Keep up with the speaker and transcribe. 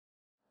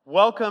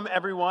Welcome,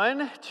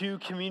 everyone, to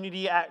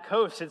Community at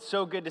Coast. It's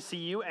so good to see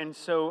you and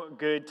so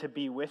good to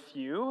be with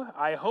you.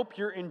 I hope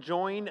you're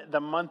enjoying the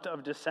month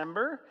of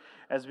December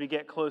as we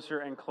get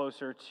closer and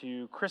closer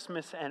to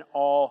Christmas and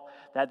all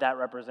that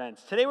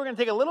represents. Today, we're going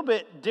to take a little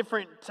bit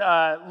different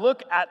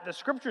look at the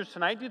scriptures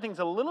tonight, do things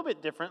a little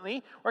bit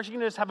differently. We're actually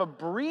going to just have a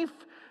brief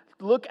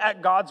look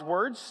at God's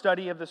Word,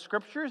 study of the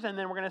Scriptures, and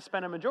then we're going to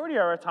spend a majority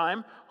of our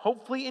time,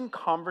 hopefully in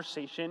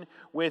conversation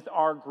with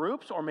our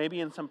groups, or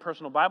maybe in some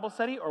personal Bible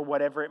study, or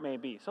whatever it may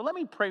be. So let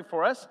me pray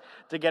for us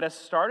to get us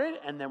started,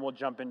 and then we'll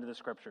jump into the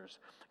Scriptures.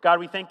 God,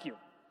 we thank you.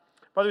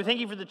 Father, we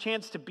thank you for the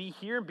chance to be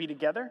here and be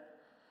together.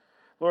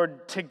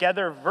 Lord,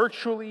 together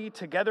virtually,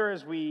 together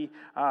as we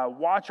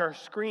watch our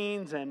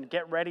screens and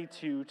get ready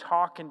to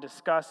talk and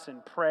discuss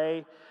and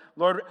pray.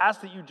 Lord, ask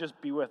that you just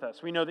be with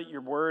us. We know that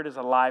your Word is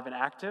alive and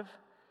active.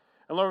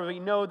 And Lord, we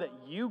know that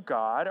you,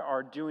 God,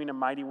 are doing a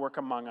mighty work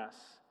among us.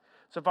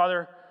 So,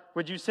 Father,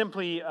 would you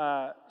simply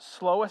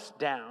slow us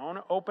down,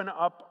 open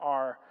up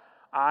our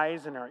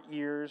eyes and our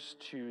ears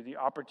to the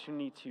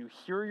opportunity to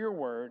hear your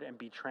word and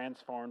be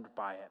transformed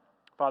by it.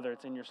 Father,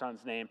 it's in your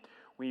Son's name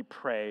we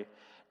pray.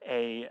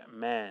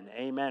 Amen.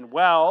 Amen.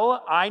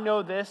 Well, I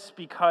know this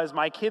because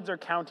my kids are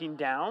counting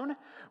down,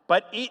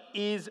 but it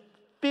is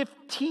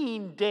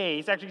 15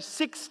 days, actually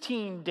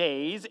 16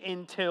 days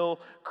until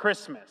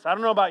Christmas. I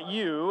don't know about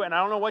you, and I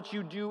don't know what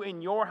you do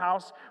in your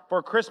house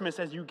for Christmas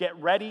as you get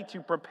ready to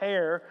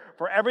prepare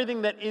for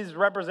everything that is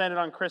represented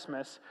on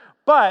Christmas.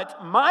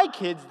 But my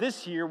kids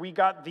this year, we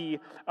got the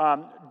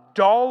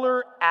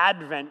dollar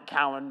advent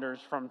calendars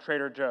from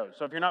Trader Joe's.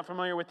 So if you're not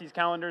familiar with these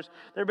calendars,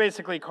 they're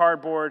basically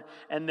cardboard,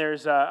 and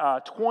there's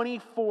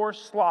 24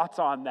 slots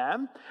on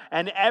them.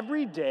 And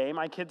every day,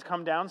 my kids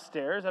come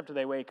downstairs after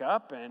they wake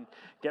up and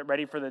get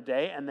ready for the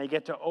day, and they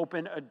get to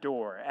open a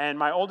door. And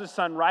my oldest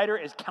son, Ryder,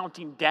 is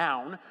counting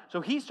down. So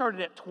he started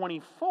at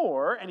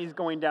 24, and he's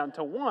going down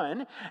to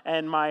 1.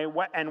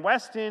 And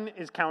Weston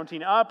is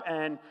counting up,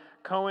 and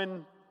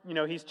Cohen,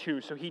 he's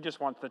 2, so he just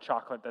wants the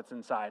chocolate that's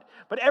inside.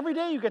 But every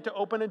day you get to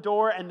open a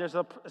door, and there's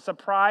a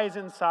surprise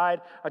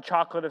inside, a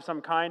chocolate of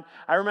some kind.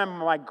 I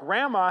remember my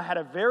grandma had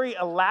a very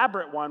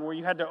elaborate one where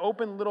you had to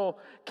open little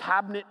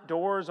cabinet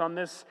doors on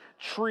this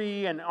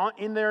tree, and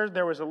in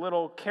there was a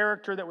little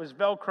character that was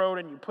Velcroed,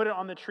 and you put it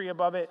on the tree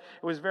above it.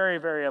 It was very,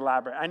 very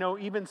elaborate. I know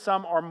even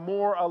some are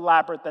more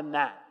elaborate than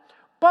that.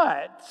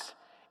 But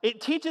it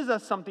teaches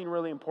us something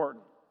really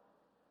important.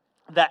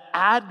 The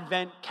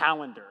Advent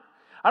calendar.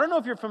 I don't know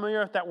if you're familiar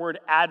with that word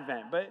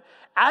Advent, but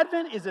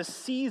Advent is a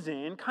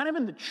season kind of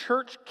in the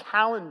church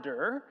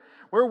calendar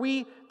where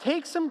we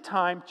take some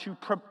time to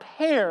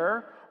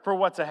prepare for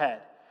what's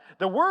ahead.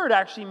 The word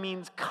actually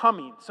means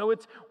coming. So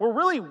we're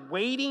really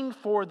waiting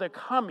for the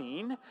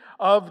coming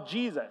of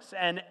Jesus.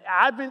 And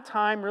Advent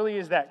time really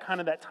is that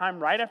time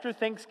right after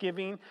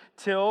Thanksgiving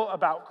till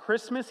about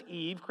Christmas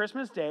Eve,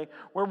 Christmas Day,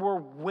 where we're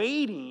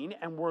waiting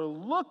and we're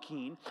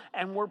looking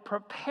and we're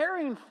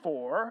preparing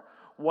for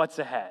what's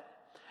ahead.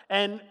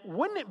 And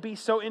wouldn't it be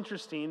so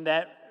interesting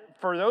that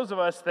for those of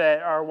us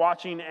that are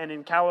watching and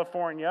in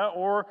California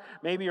or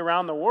maybe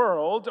around the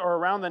world or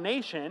around the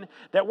nation,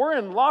 that we're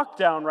in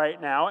lockdown right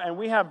now and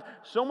we have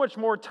so much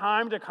more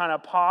time to kind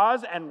of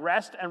pause and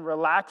rest and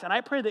relax. And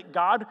I pray that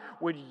God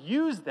would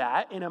use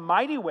that in a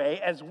mighty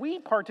way as we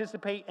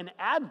participate in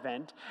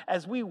Advent,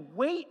 as we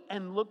wait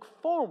and look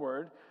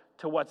forward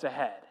to what's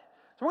ahead.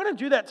 So we're going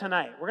to do that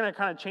tonight. We're going to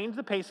kind of change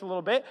the pace a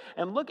little bit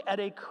and look at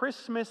a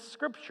Christmas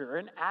scripture,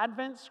 an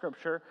Advent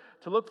scripture,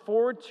 to look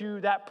forward to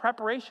that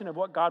preparation of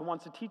what God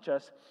wants to teach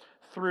us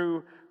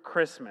through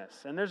Christmas.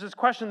 And there's this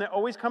question that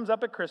always comes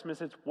up at Christmas.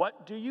 It's,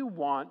 what do you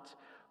want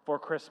for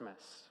Christmas?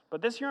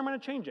 But this year I'm going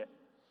to change it.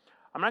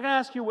 I'm not going to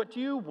ask you, what do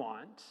you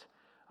want?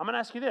 I'm going to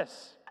ask you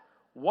this.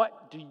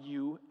 What do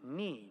you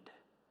need?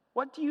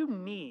 What do you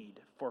need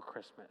for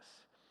Christmas?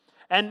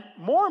 And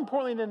more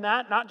importantly than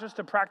that, not just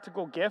a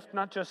practical gift,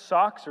 not just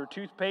socks or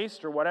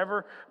toothpaste or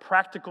whatever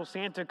practical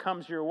Santa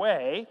comes your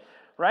way,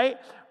 right?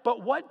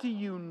 But what do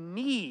you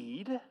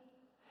need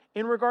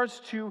in regards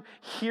to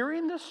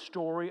hearing the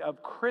story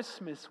of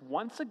Christmas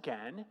once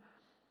again?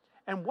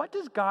 And what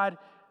does God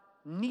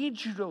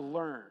need you to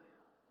learn?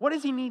 What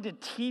does he need to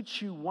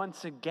teach you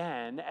once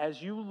again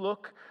as you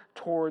look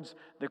towards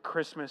the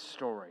Christmas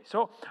story?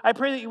 So I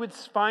pray that you would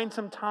find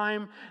some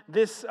time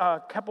this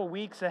couple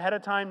weeks ahead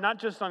of time, not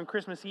just on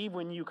Christmas Eve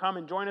when you come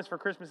and join us for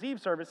Christmas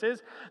Eve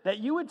services, that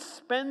you would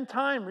spend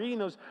time reading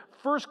those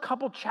first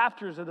couple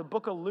chapters of the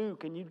book of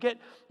Luke, and you'd get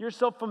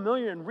yourself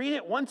familiar and read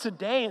it once a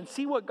day and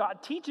see what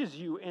God teaches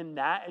you in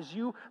that as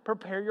you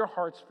prepare your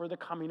hearts for the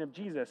coming of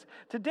Jesus.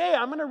 Today,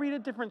 I'm going to read a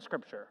different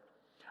scripture.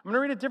 I'm going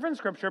to read a different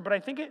scripture, but I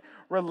think it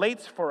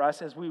relates for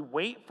us as we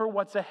wait for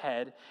what's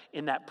ahead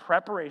in that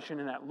preparation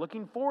and that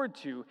looking forward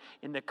to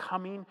in the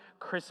coming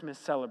Christmas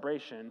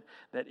celebration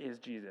that is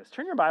Jesus.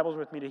 Turn your Bibles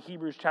with me to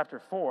Hebrews chapter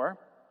 4.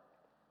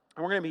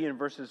 And we're going to be in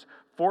verses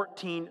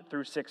 14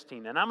 through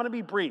 16. And I'm going to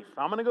be brief.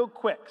 I'm going to go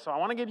quick. So I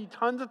want to give you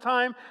tons of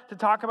time to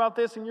talk about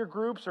this in your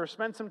groups or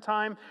spend some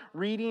time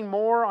reading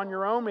more on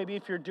your own, maybe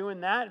if you're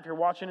doing that, if you're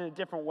watching in a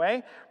different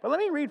way. But let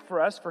me read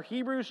for us for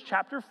Hebrews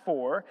chapter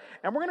 4,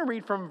 and we're going to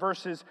read from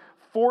verses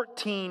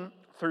 14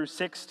 through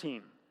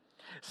 16.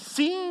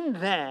 Seeing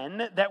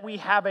then that we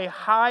have a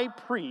high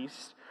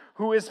priest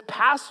who is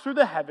passed through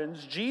the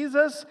heavens,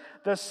 Jesus,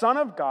 the Son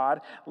of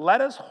God,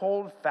 let us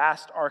hold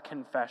fast our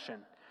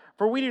confession.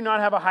 For we do not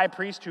have a high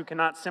priest who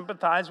cannot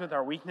sympathize with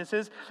our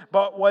weaknesses,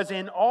 but was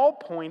in all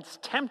points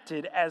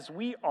tempted as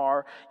we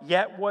are,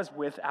 yet was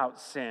without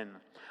sin.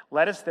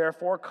 Let us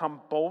therefore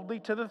come boldly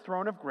to the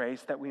throne of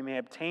grace, that we may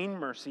obtain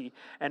mercy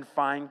and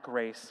find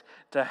grace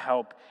to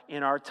help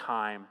in our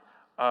time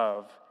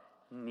of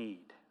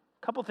need.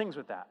 A couple things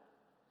with that.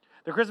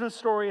 The Christmas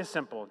story is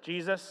simple.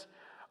 Jesus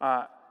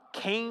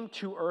came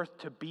to earth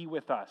to be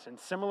with us. In a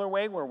similar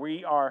way where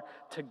we are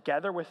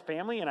together with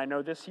family, and I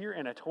know this year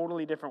in a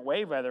totally different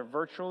way, whether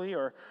virtually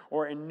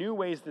or in new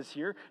ways this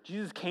year,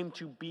 Jesus came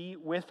to be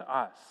with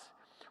us.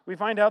 We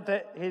find out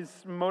that his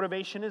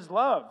motivation is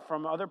love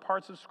from other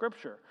parts of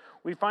Scripture.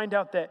 We find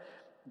out that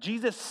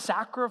Jesus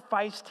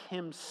sacrificed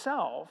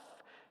himself.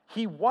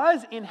 He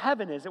was in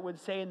heaven, as it would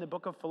say in the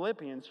book of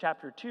Philippians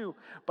chapter 2,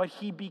 but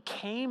he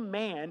became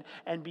man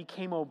and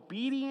became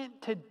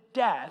obedient to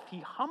death. He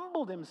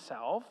humbled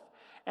himself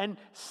and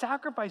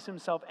sacrificed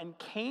himself and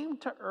came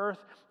to earth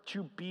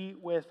to be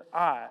with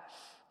us.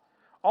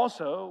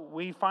 Also,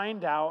 we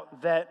find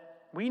out that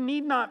we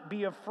need not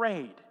be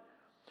afraid.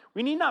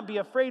 We need not be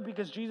afraid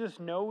because Jesus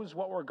knows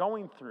what we're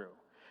going through.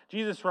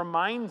 Jesus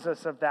reminds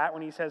us of that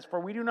when he says, "For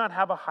we do not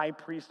have a high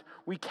priest,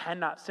 we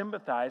cannot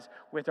sympathize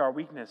with our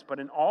weakness, but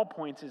in all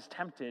points is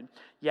tempted,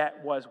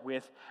 yet was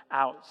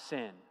without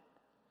sin."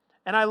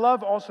 And I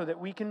love also that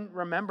we can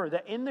remember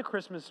that in the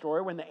Christmas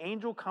story, when the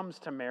angel comes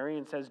to Mary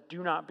and says,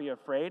 "Do not be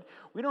afraid,"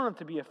 we don't have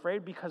to be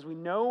afraid because we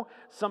know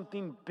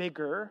something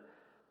bigger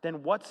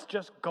than what's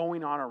just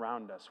going on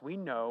around us. We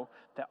know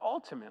that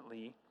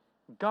ultimately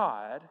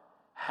God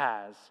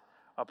has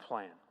a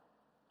plan.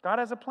 God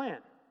has a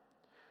plan.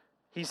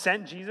 He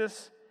sent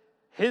Jesus,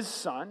 his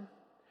son,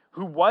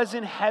 who was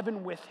in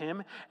heaven with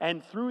him,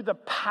 and through the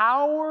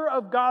power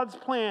of God's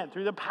plan,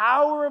 through the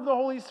power of the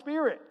Holy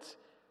Spirit,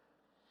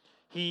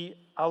 he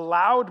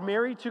allowed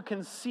Mary to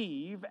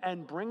conceive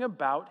and bring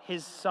about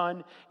his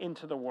son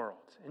into the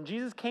world. And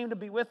Jesus came to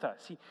be with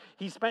us.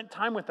 He spent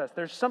time with us.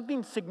 There's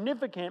something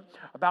significant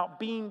about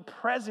being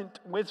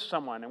present with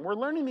someone. And we're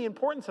learning the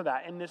importance of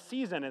that in this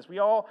season as we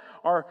all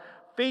are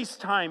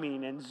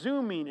FaceTiming and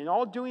Zooming and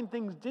all doing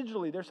things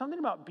digitally. There's something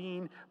about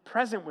being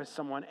present with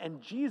someone,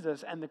 and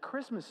Jesus and the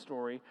Christmas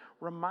story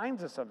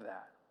reminds us of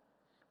that.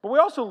 But we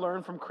also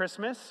learn from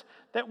Christmas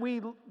that we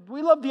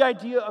love the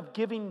idea of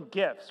giving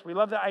gifts. We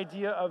love the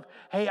idea of,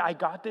 hey, I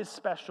got this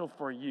special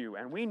for you.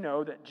 And we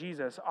know that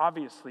Jesus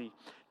obviously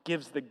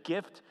gives the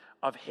gift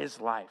of his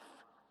life.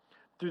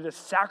 Through the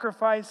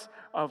sacrifice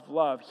of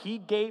love, he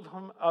gave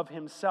him of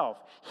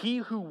himself. He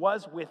who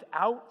was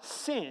without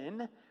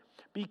sin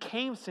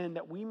became sin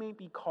that we may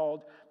be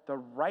called the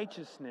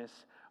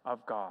righteousness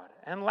of God.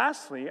 And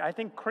lastly, I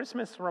think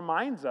Christmas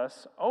reminds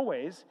us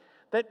always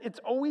that it's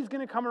always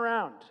going to come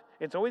around.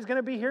 It's always going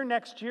to be here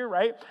next year,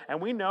 right?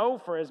 And we know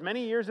for as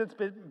many years it's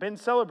been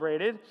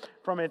celebrated,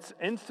 from its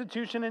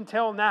institution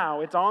until now,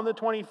 it's on the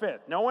 25th.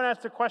 No one has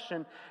to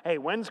question, hey,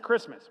 when's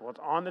Christmas? Well, it's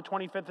on the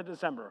 25th of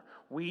December.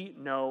 We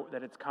know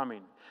that it's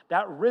coming.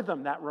 That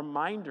rhythm, that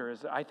reminder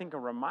is, I think, a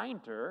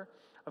reminder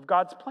of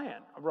God's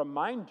plan, a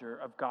reminder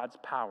of God's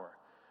power.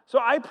 So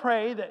I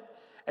pray that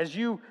as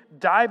you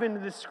dive into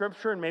this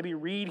scripture and maybe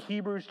read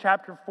Hebrews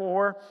chapter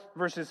 4,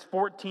 verses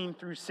 14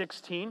 through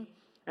 16,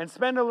 and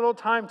spend a little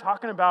time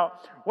talking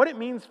about what it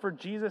means for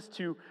Jesus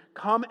to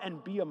come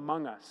and be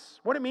among us,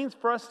 what it means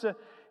for us to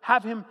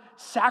have him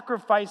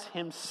sacrifice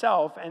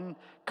himself and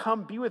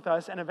come be with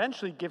us and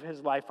eventually give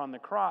his life on the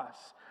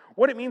cross,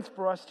 what it means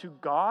for us to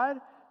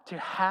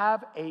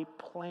have a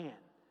plan.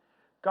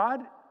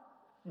 God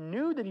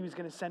knew that he was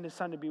going to send his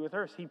son to be with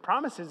us. He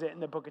promises it in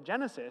the book of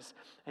Genesis,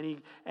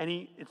 and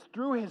it's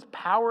through his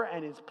power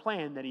and his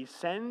plan that he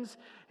sends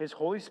his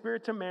Holy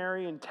Spirit to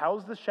Mary and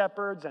tells the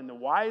shepherds and the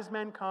wise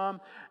men come,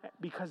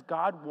 because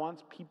God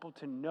wants people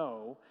to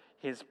know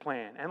his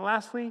plan. And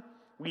lastly,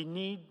 we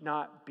need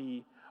not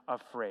be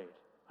afraid.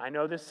 I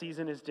know this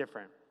season is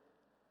different.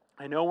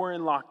 I know we're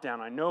in lockdown.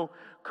 I know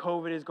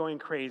COVID is going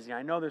crazy.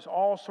 I know there's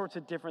all sorts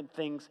of different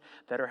things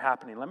that are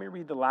happening. Let me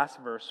read the last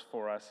verse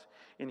for us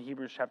in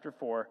Hebrews chapter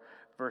 4,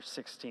 verse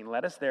 16.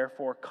 Let us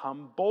therefore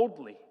come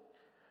boldly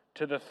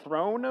to the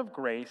throne of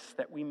grace,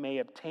 that we may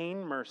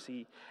obtain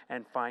mercy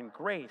and find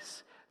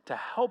grace to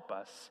help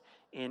us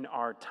in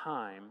our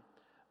time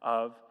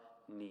of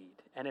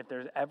need. And if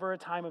there's ever a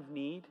time of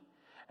need,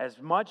 as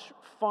much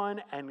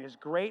fun and as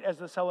great as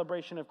the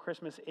celebration of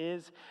Christmas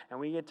is, and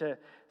we get to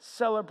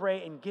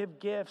celebrate and give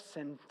gifts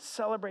and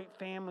celebrate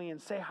family and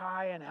say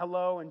hi and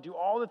hello and do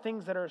all the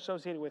things that are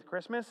associated with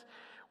Christmas,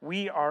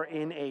 we are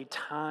in a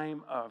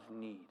time of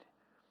need.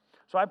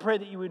 So I pray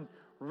that you would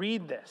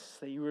read this,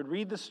 that you would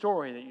read the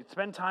story, that you'd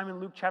spend time in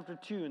Luke chapter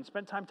 2 and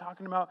spend time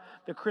talking about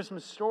the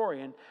Christmas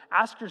story and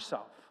ask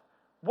yourself,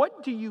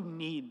 what do you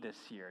need this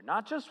year?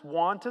 Not just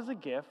want as a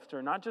gift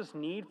or not just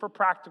need for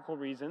practical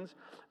reasons,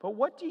 but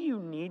what do you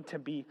need to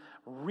be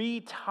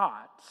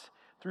retaught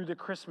through the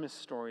Christmas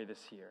story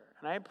this year?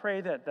 And I pray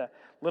that the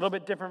little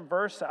bit different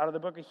verse out of the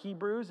book of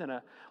Hebrews and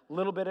a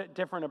little bit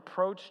different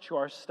approach to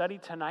our study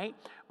tonight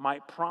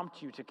might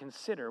prompt you to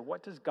consider,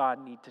 what does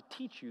God need to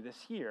teach you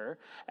this year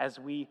as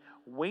we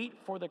wait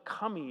for the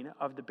coming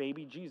of the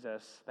baby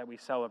Jesus that we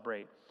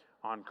celebrate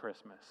on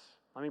Christmas?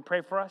 Let me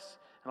pray for us,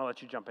 and I'll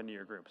let you jump into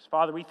your groups.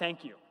 Father, we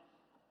thank you.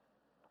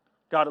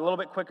 God, a little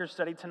bit quicker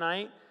study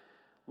tonight,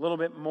 a little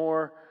bit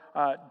more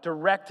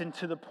direct and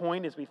to the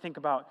point as we think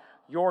about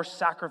your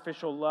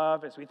sacrificial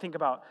love, as we think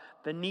about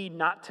the need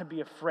not to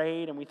be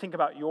afraid, and we think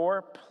about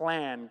your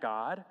plan,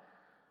 God.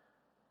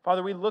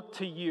 Father, we look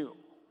to you.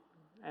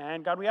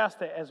 And God, we ask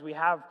that as we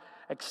have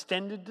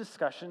extended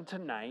discussion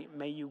tonight,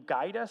 may you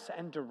guide us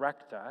and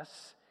direct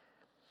us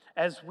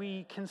as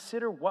we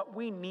consider what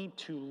we need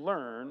to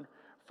learn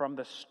from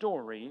the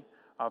story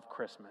of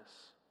Christmas.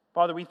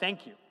 Father, we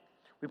thank you.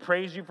 We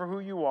praise you for who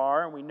you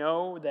are, and we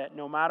know that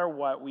no matter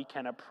what, we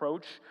can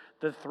approach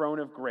the throne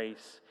of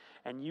grace,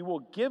 and you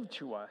will give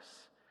to us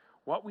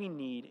what we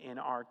need in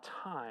our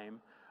time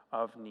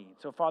of need.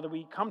 So, Father,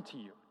 we come to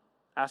you,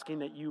 asking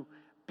that you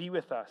be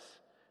with us,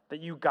 that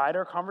you guide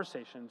our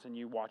conversations, and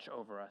you watch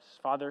over us.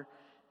 Father,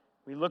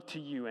 we look to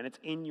you, and it's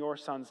in your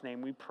Son's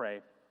name we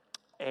pray.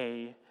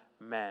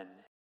 Amen.